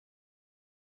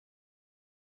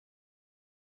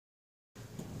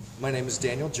My name is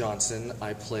Daniel Johnson.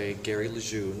 I play Gary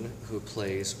Lejeune, who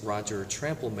plays Roger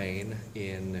Tramplemane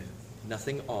in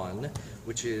Nothing On,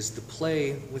 which is the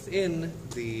play within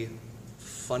the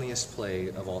funniest play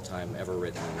of all time ever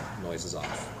written, Noises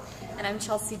Off. And I'm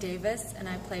Chelsea Davis, and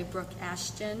I play Brooke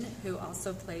Ashton, who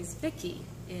also plays Vicky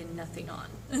in Nothing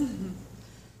On.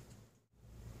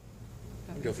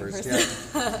 Go first,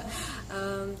 yeah.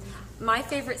 My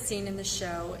favorite scene in the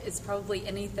show is probably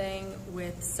anything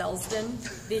with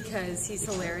Selsden, because he's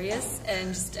hilarious, and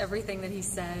just everything that he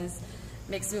says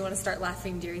makes me want to start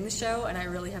laughing during the show, and I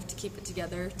really have to keep it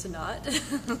together to not.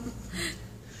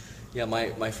 Yeah,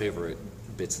 my favorite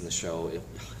bits in the show,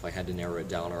 if I had to narrow it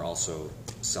down, are also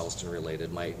Selsden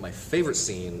related. My favorite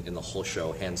scene in the whole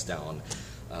show, hands down,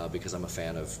 because I'm a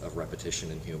fan of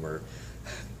repetition and humor,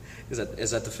 is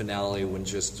at the finale when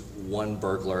just one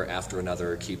burglar after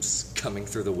another keeps coming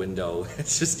through the window.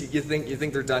 It's just, you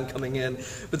think they're done coming in,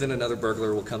 but then another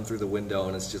burglar will come through the window,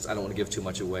 and it's just, I don't want to give too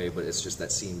much away, but it's just, that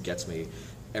scene gets me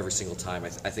every single time. I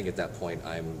think at that point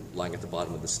I'm lying at the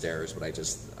bottom of the stairs, but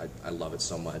I love it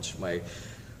so much. My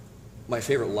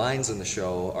favorite lines in the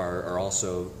show are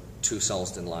also two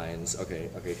Selsden lines. Okay,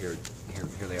 here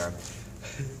they are.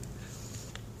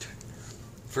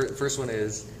 First one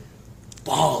is,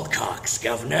 "Ballcocks,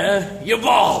 governor, your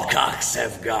ballcocks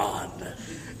have gone."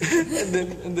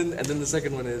 and then the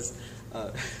second one is,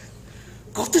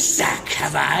 "Got the sack,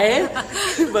 have I?"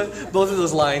 But both of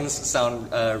those lines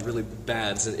sound really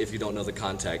bad if you don't know the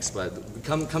context. But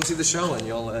come see the show and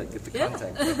you'll get the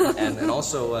context. And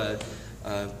also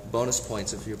bonus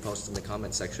points if you post in the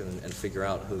comment section and figure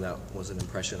out who that was an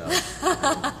impression of.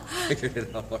 Figured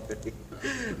it out already.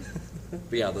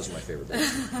 But yeah, those are my favorite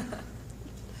bits.